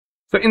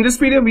So in this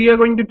video, we are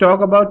going to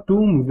talk about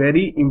two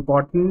very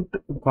important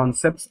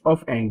concepts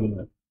of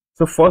Angular.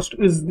 So first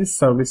is the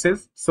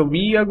services. So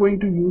we are going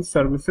to use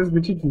services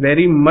which is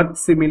very much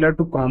similar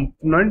to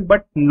component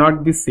but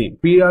not the same.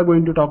 We are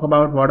going to talk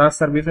about what are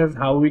services,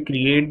 how we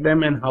create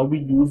them and how we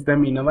use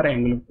them in our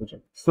Angular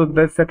project. So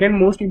the second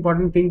most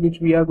important thing which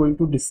we are going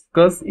to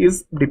discuss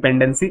is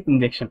dependency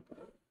injection.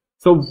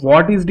 So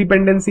what is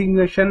dependency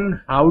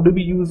injection, how do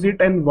we use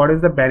it, and what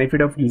is the benefit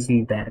of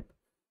using that?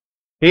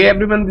 Hey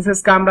everyone, this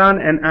is Kamran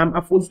and I'm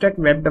a full stack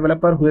web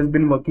developer who has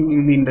been working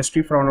in the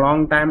industry for a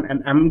long time,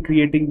 and I'm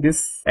creating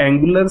this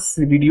Angular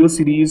video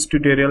series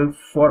tutorial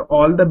for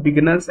all the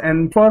beginners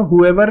and for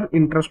whoever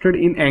interested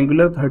in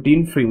Angular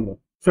 13 framework.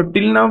 So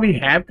till now we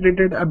have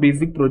created a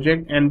basic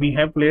project and we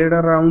have played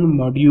around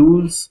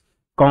modules,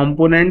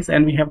 components,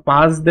 and we have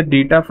passed the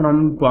data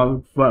from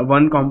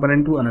one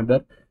component to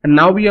another. And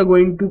now we are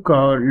going to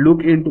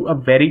look into a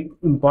very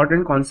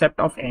important concept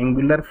of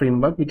Angular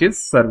framework, which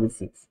is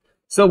services.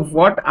 So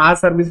what are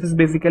services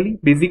basically?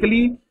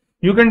 Basically,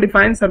 you can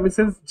define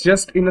services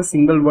just in a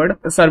single word.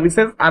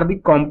 Services are the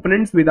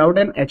components without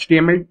an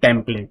HTML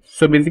template.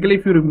 So basically,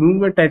 if you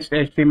remove a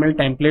HTML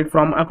template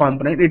from a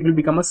component, it will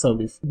become a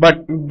service.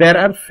 But there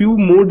are few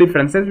more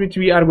differences which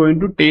we are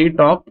going to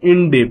talk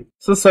in depth.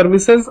 So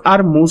services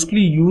are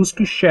mostly used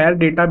to share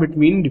data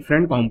between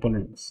different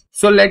components.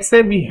 So let's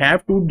say we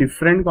have two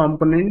different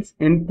components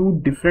in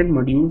two different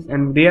modules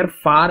and they are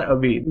far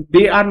away.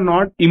 They are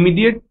not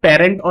immediate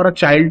parent or a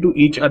child to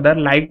each other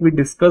like we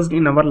discussed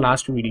in our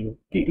last video.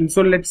 Okay.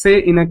 So let's say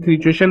in a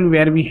situation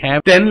where we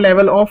have 10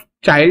 level of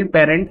child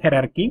parent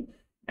hierarchy,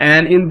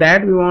 and in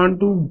that we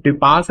want to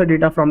pass the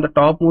data from the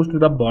topmost to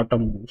the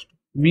bottommost.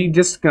 We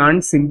just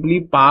can't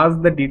simply pass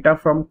the data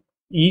from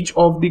each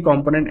of the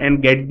component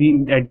and get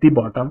at the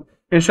bottom.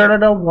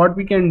 Instead of what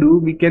we can do,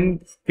 we can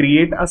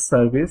create a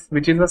service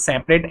which is a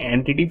separate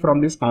entity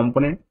from this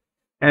component,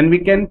 and we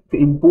can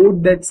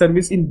import that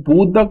service in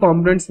both the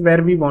components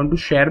where we want to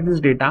share this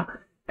data,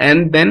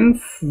 and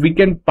then we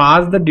can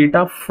pass the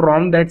data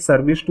from that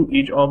service to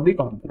each of the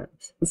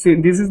components. See,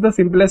 this is the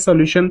simplest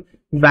solution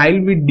while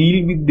we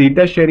deal with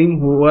data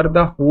sharing over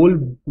the whole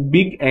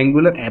big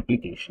Angular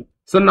application.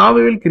 So now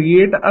we will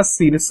create a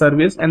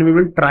service and we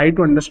will try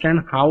to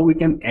understand how we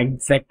can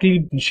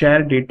exactly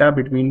share data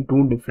between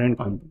two different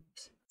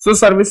components. So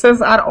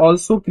services are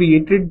also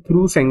created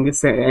through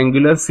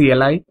Angular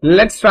CLI.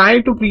 Let's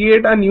try to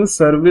create a new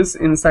service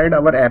inside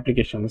our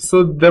application.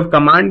 So the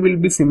command will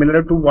be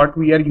similar to what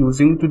we are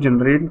using to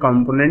generate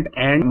component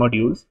and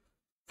modules.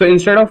 So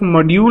instead of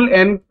module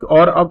and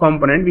or a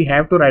component, we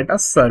have to write a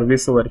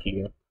service over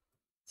here.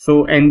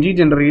 So ng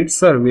generate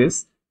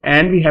service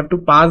and we have to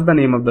pass the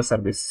name of the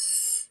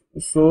service.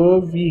 So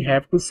we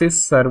have to say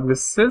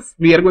services.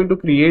 We are going to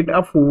create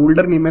a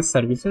folder name as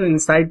services.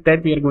 Inside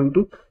that we are going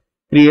to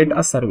create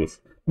a service.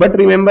 But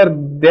remember,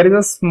 there is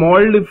a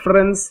small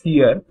difference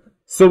here.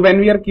 So when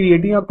we are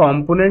creating a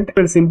component,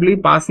 we're simply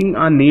passing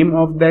a name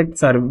of that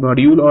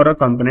module or a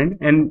component,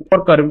 and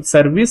for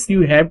service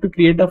you have to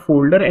create a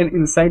folder and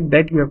inside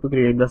that you have to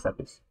create the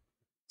service.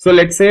 So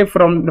let's say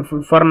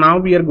for now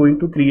we are going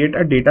to create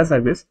a data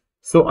service.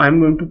 So I'm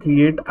going to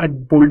create a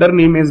folder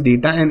name as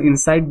data, and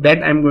inside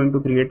that I'm going to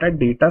create a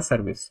data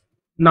service.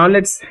 Now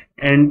let's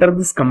enter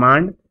this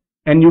command,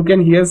 and you can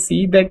here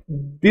see that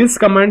this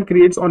command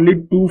creates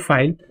only two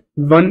files.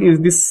 One is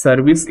this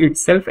service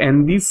itself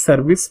and the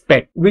service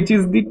spec, which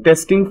is the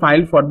testing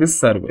file for this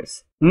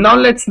service. Now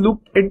let's look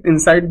at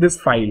inside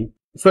this file.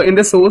 So in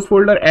the source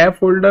folder, app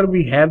folder,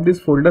 we have this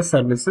folder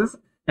services,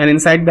 and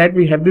inside that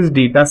we have this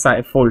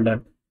data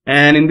folder,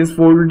 and in this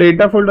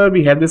data folder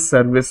we have this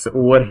service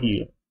over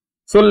here.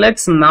 So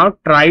let's now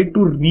try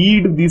to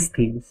read these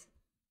things.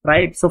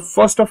 Right, so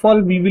first of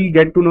all we will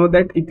get to know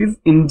that it is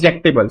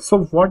injectable.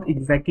 So what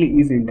exactly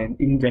is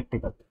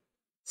injectable?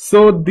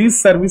 So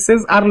these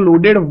services are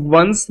loaded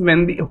once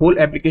when the whole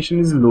application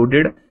is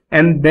loaded,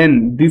 and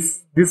then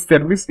this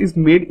service is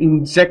made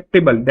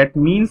injectable. That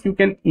means you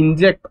can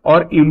inject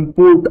or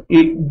import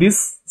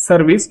this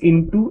service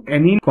into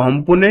any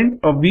component,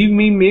 or we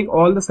may make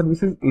all the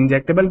services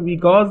injectable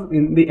because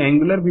in the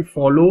Angular we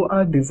follow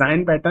a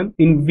design pattern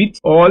in which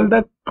all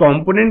the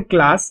component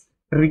class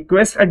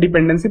request a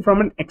dependency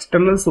from an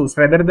external source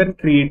rather than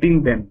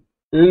creating them.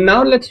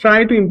 Now let's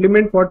try to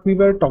implement what we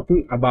were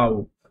talking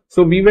about.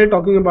 So we were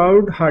talking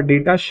about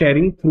data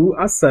sharing through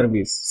a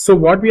service. So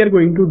what we are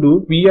going to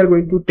do, we are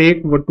going to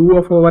take two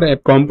of our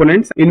app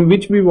components in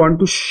which we want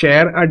to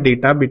share a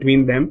data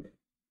between them,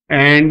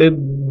 and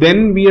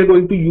then we are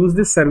going to use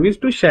this service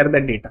to share the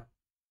data.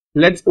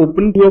 Let's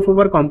open two of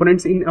our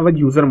components in our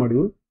user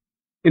module.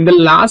 In the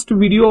last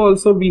video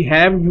also we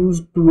have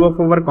used two of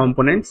our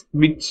components,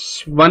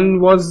 which one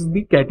was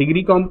the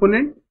category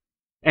component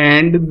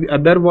and the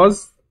other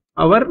was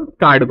our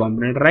card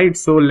component, right?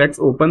 So let's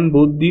open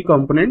both the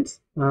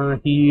components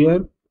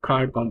here,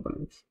 card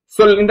components.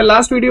 So in the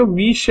last video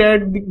we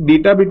shared the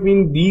data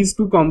between these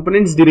two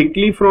components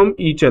directly from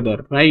each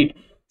other, right?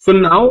 So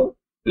now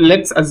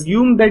let's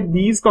assume that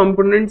these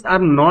components are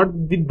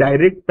not the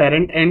direct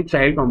parent and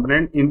child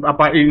component.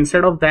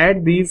 Instead of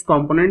that, these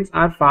components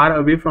are far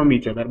away from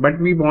each other, but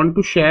we want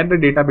to share the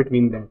data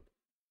between them,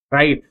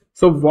 right?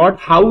 So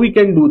how we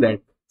can do that?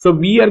 So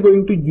we are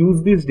going to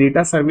use this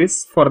data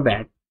service for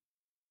that.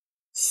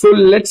 So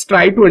let's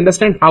try to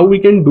understand how we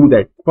can do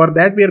that. For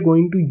that, we are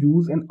going to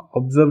use an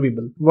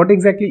observable. What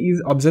exactly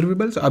is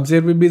observable? So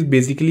observable is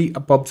basically a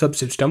pub-sub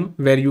system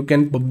where you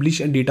can publish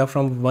a data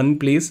from one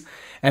place,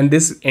 and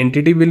this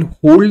entity will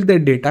hold the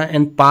data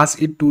and pass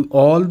it to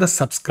all the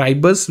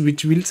subscribers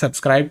which will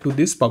subscribe to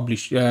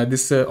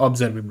this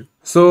observable.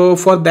 So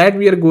for that,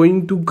 we are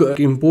going to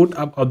import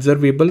an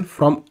observable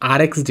from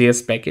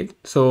RxJS package.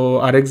 So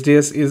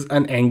RxJS is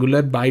an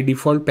Angular by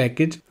default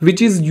package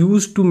which is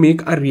used to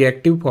make a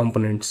reactive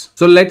components.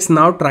 So let's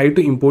now try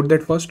to import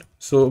that first.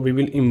 So we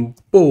will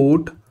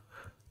import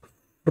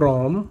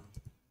from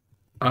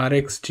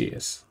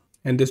RxJS,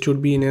 and this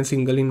should be in a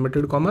single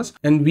inverted commas,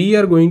 and we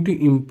are going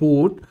to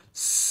import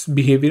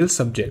behavioral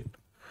subject.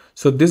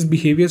 So this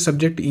behavior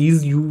subject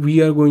is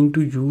we are going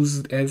to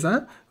use as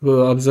a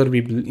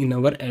observable in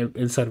our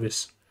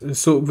service.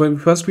 So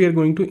first we are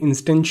going to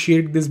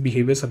instantiate this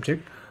behavior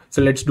subject.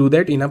 So let's do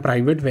that in a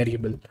private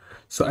variable.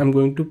 So I'm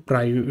going to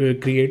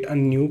create a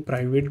new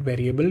private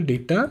variable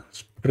data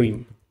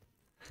stream.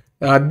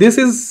 This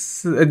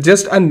is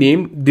just a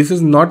name. This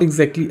is not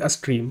exactly a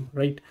stream,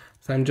 right?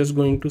 So I'm just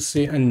going to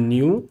say a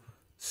new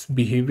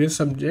behavior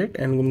subject,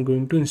 and I'm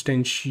going to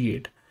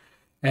instantiate.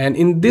 And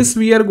in this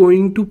we are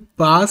going to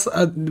pass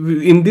a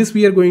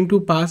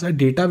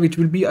data which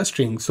will be a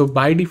string. So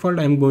by default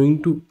I'm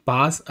going to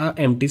pass a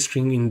empty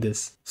string in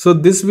this. So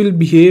this will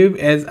behave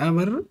as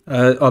our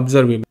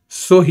observable.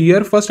 So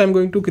here first I'm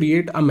going to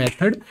create a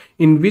method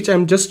in which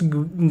I'm just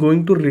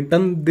going to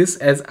return this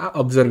as a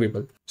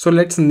observable. So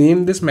let's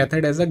name this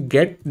method as a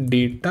get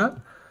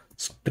data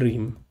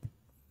stream,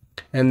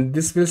 and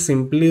this will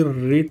simply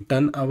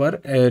return our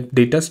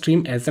data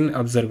stream as an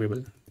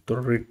observable. So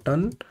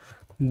return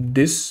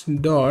this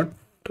dot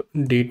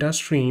data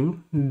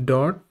stream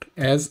dot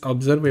as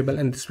observable,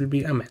 and this will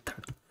be a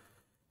method.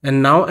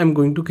 And now I'm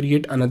going to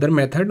create another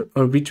method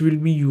which will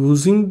be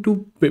using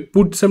to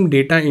put some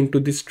data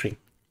into this string.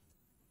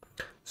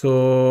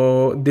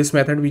 So this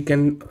method we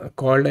can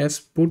call as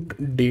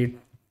put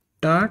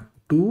data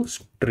to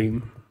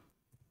stream.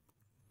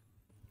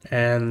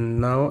 And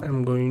now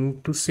I'm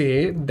going to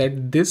say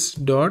that this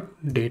dot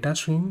data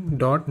stream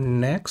dot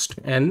next,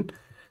 and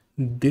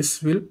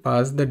this will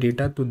pass the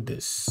data to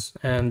this,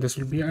 and this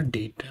will be our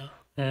data.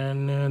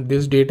 And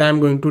this data I'm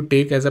going to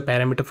take as a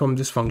parameter from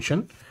this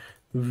function,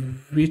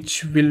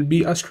 which will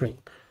be a string.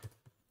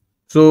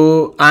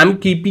 So I'm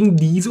keeping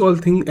these all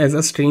things as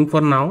a string for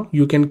now.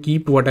 You can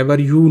keep whatever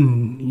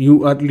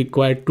you are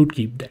required to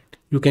keep that.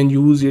 You can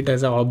use it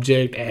as an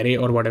object, array,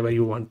 or whatever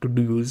you want to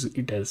use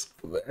it as.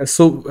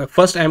 So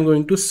first I'm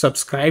going to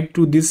subscribe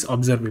to this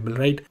observable,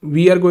 right?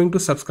 We are going to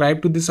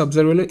subscribe to this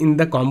observable in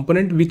the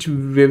component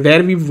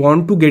where we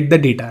want to get the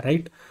data,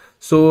 right?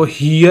 So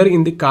here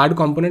in the card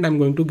component I'm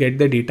going to get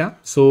the data.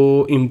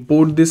 So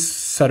import this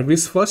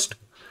service first.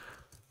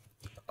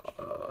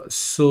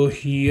 So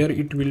here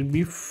it will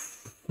be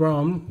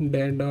from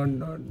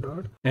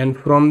dot, and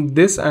from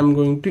this I'm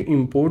going to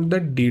import the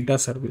data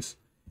service,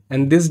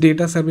 and this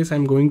data service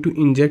I'm going to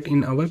inject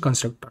in our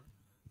constructor.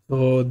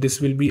 So this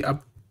will be a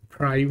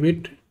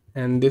private,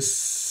 and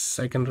this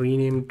I can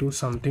rename to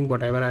something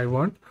whatever I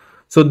want.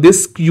 So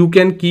this you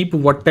can keep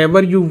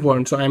whatever you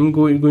want. So I'm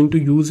going to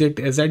use it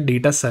as a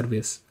data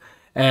service,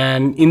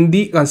 and in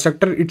the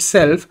constructor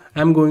itself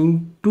I'm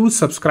going to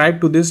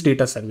subscribe to this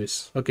data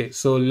service. Okay,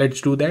 so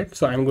let's do that.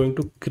 So I'm going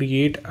to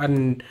create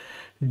a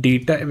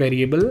data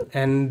variable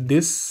and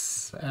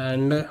this,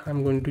 and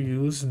I'm going to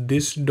use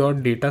this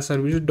dot data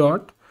service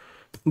dot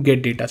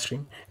get data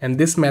stream, and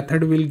this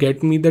method will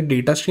get me the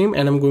data stream,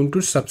 and I'm going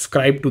to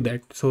subscribe to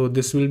that. So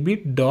this will be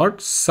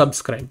dot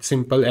subscribe,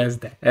 simple as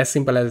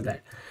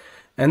that,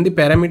 and the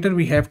parameter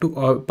we have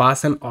to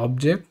pass an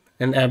object.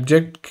 An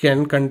object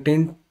can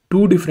contain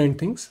two different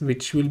things,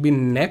 which will be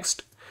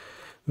next.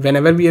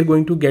 Whenever we are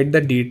going to get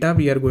the data,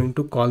 we are going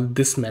to call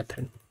this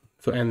method.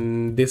 So,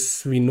 and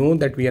this we know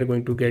that we are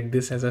going to get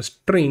this as a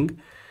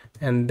string,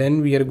 and then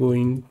we are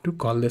going to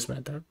call this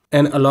method.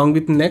 And along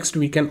with next,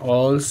 we can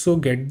also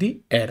get the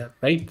error,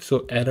 right?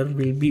 So error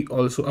will be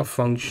also a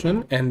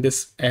function, and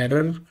this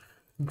error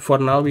for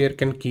now we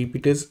can keep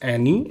it as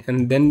any,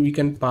 and then we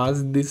can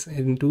pass this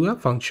into a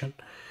function,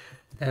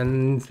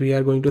 and we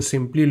are going to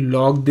simply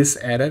log this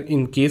error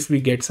in case we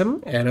get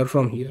some error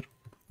from here.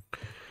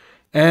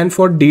 And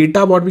for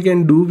data, what we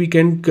can do, we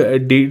can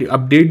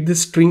update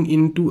this string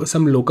into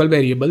some local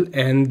variable,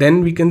 and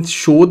then we can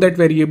show that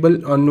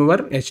variable on our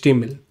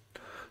HTML.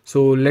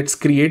 So let's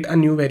create a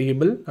new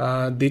variable.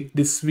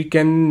 This we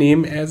can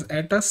name as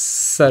at a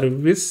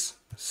service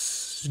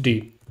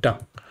data,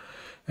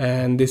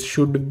 and this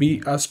should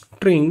be a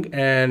string,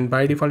 and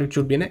by default it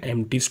should be an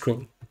empty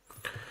string.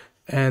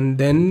 And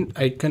then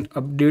I can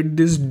update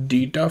this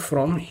data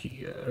from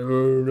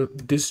here.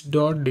 This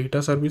dot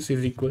data service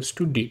is equals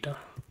to data.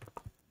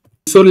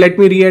 So let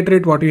me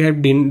reiterate what we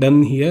have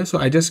done here. So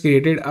I just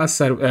created a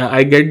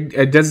I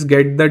just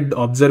get the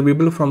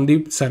observable from the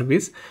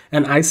service,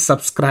 and I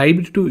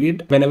subscribed to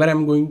it. Whenever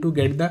I'm going to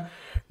get the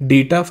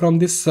data from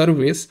this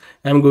service,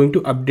 I'm going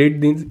to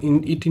update this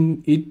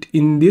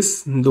in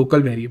this local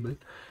variable,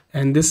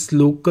 and this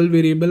local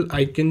variable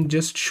I can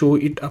just show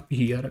it up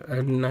here,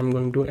 and I'm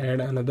going to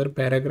add another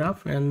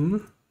paragraph,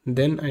 and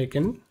then I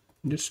can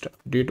just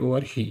update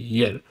over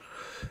here.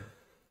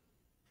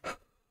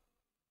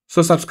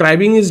 So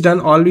subscribing is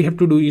done. All we have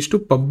to do is to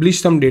publish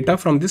some data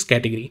from this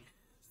category.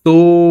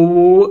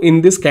 So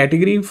in this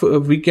category,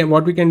 we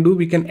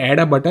can add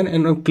a button,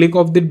 and on click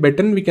of that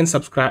button, we can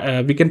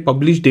subscribe, we can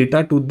publish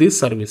data to this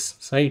service,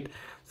 right?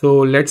 So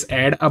let's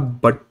add a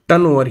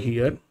button over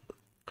here,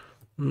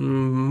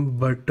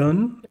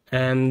 button,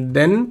 and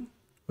then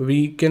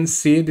we can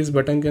say this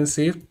button can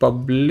say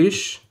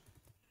publish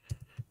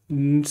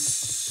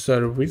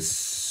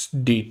service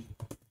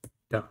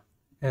data,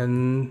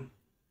 and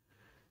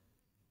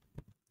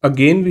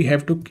again we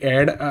have to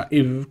add a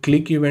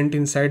click event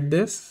inside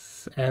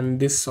this, and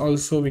this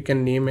also we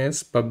can name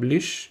as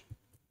publish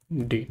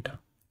data,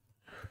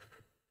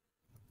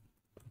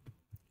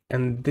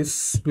 and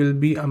this will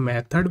be a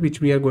method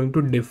which we are going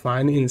to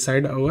define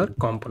inside our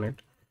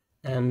component,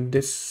 and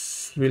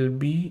this will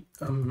be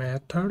a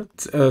method.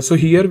 So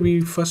here we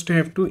first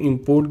have to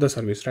import the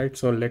service, right?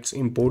 So let's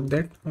import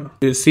that.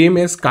 Same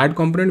as card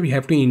component, we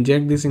have to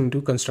inject this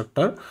into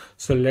constructor.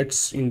 So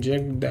let's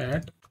inject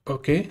that.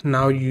 Okay,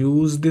 now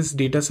use this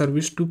data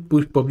service to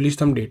publish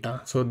some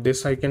data. So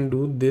this I can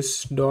do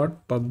this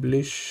dot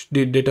publish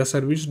the data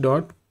service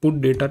dot put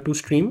data to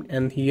stream,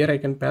 and here I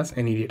can pass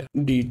any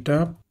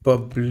data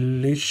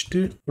published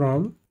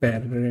from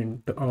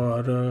parent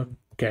or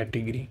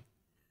category.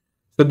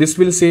 So this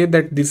will say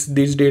that this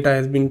data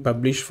has been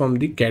published from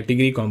the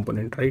category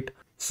component, right?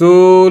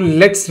 So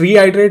let's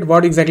reiterate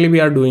what exactly we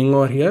are doing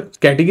over here.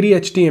 Category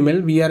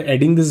HTML, we are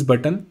adding this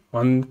button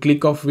on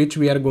click of which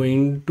we are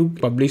going to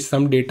publish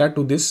some data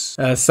to this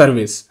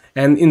service.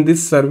 And in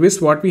this service,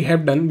 what we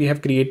have done, we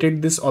have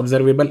created this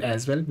observable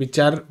as well,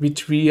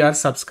 which we are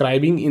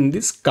subscribing in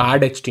this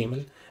card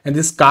HTML. And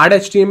this card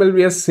HTML,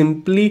 we are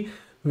simply,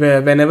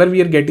 whenever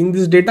we are getting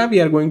this data, we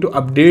are going to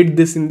update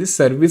this in this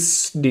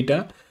service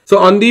data. So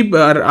on the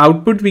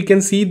output, we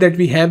can see that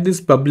we have this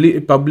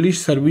publish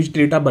service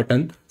data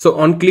button. So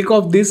on click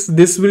of this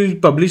will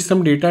publish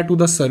some data to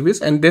the service,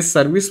 and this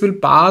service will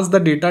pass the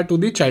data to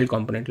the child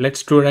component.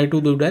 Let's try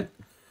to do that.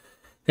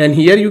 And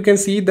here you can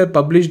see the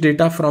published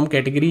data from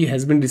category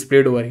has been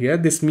displayed over here.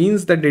 This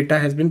means the data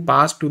has been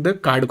passed to the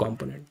card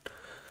component.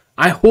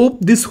 I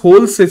hope this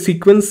whole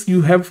sequence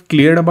you have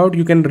cleared about.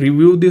 You can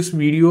review this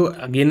video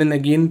again and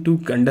again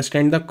to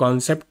understand the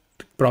concept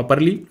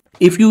properly.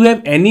 If you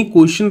have any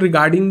question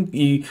regarding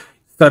the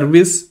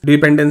service,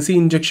 dependency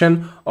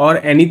injection, or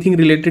anything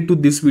related to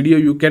this video,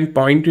 you can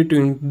point it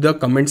in the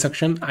comment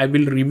section. I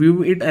will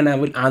review it and I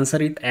will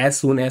answer it as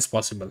soon as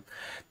possible.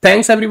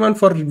 Thanks everyone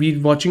for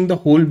watching the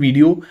whole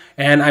video,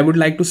 and I would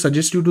like to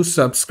suggest you to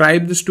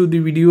subscribe this to the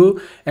video,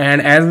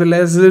 and as well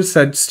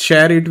as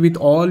share it with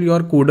all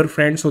your coder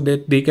friends so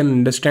that they can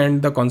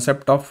understand the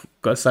concept of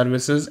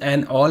services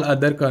and all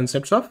other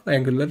concepts of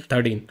Angular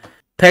 13.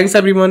 Thanks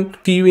everyone.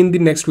 See you in the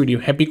next video.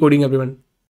 Happy coding everyone.